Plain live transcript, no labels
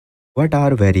What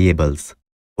are variables?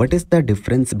 What is the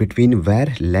difference between var,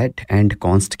 let and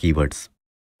const keywords?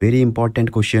 Very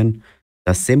important question.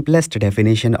 The simplest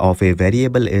definition of a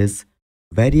variable is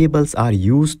variables are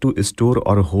used to store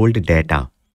or hold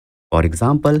data. For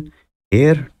example,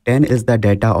 here 10 is the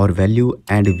data or value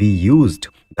and we used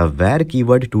the var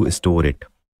keyword to store it.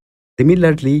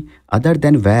 Similarly, other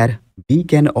than var, we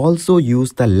can also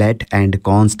use the let and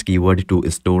const keyword to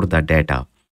store the data.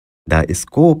 The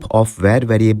scope of var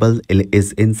variable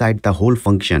is inside the whole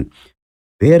function,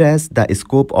 whereas the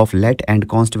scope of let and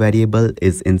const variable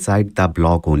is inside the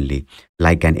block only,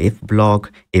 like an if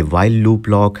block, a while loop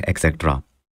block, etc.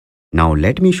 Now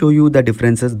let me show you the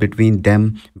differences between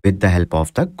them with the help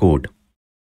of the code.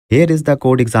 Here is the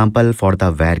code example for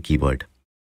the var keyword.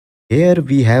 Here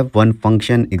we have one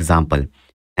function example,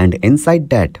 and inside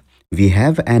that we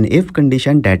have an if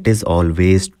condition that is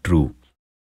always true.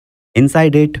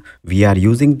 Inside it, we are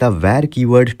using the var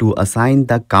keyword to assign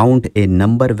the count a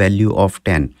number value of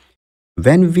 10.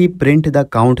 When we print the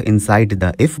count inside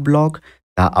the if block,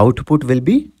 the output will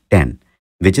be 10,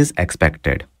 which is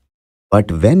expected.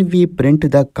 But when we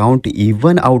print the count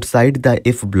even outside the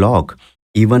if block,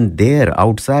 even there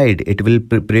outside, it will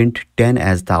print 10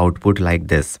 as the output like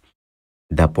this.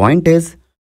 The point is,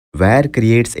 var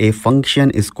creates a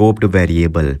function scoped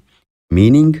variable,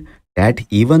 meaning that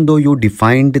even though you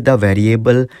defined the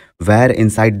variable var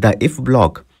inside the if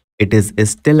block, it is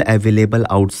still available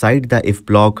outside the if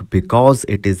block because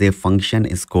it is a function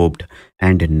scoped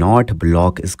and not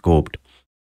block scoped.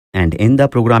 And in the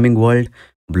programming world,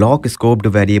 block scoped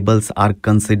variables are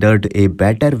considered a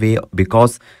better way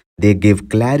because they give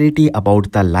clarity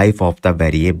about the life of the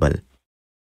variable.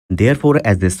 Therefore,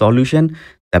 as a solution,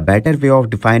 the better way of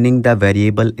defining the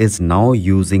variable is now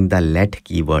using the let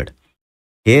keyword.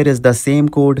 Here is the same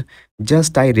code,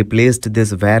 just I replaced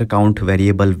this var count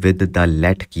variable with the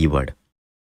let keyword.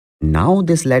 Now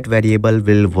this let variable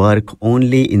will work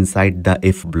only inside the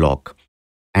if block.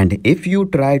 And if you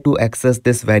try to access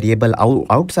this variable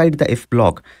outside the if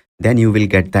block, then you will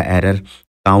get the error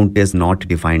count is not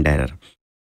defined error.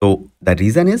 So the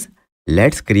reason is,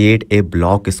 let's create a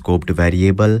block scoped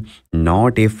variable,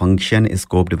 not a function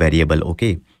scoped variable,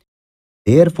 okay?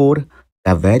 Therefore,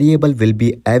 the variable will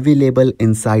be available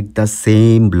inside the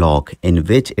same block in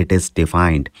which it is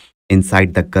defined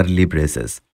inside the curly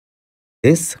braces.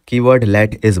 This keyword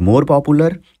let is more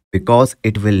popular because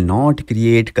it will not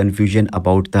create confusion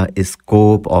about the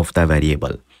scope of the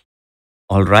variable.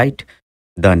 Alright,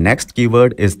 the next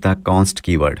keyword is the const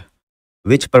keyword,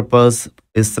 which purpose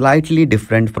is slightly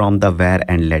different from the var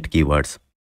and let keywords.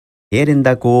 Here in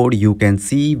the code, you can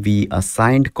see we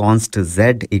assigned const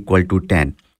z equal to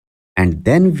 10. And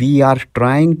then we are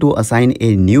trying to assign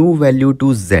a new value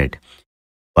to z.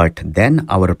 But then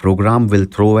our program will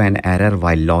throw an error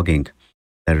while logging.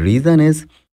 The reason is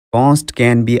const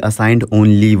can be assigned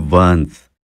only once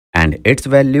and its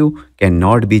value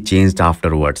cannot be changed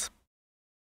afterwards.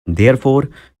 Therefore,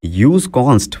 use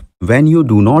const when you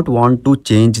do not want to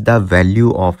change the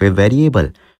value of a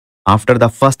variable after the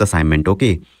first assignment,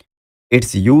 okay?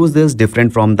 Its use is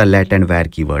different from the let and var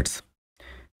keywords.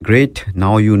 Great,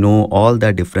 now you know all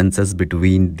the differences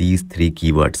between these three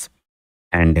keywords.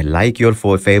 And like your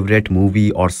favorite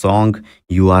movie or song,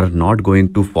 you are not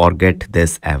going to forget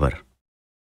this ever.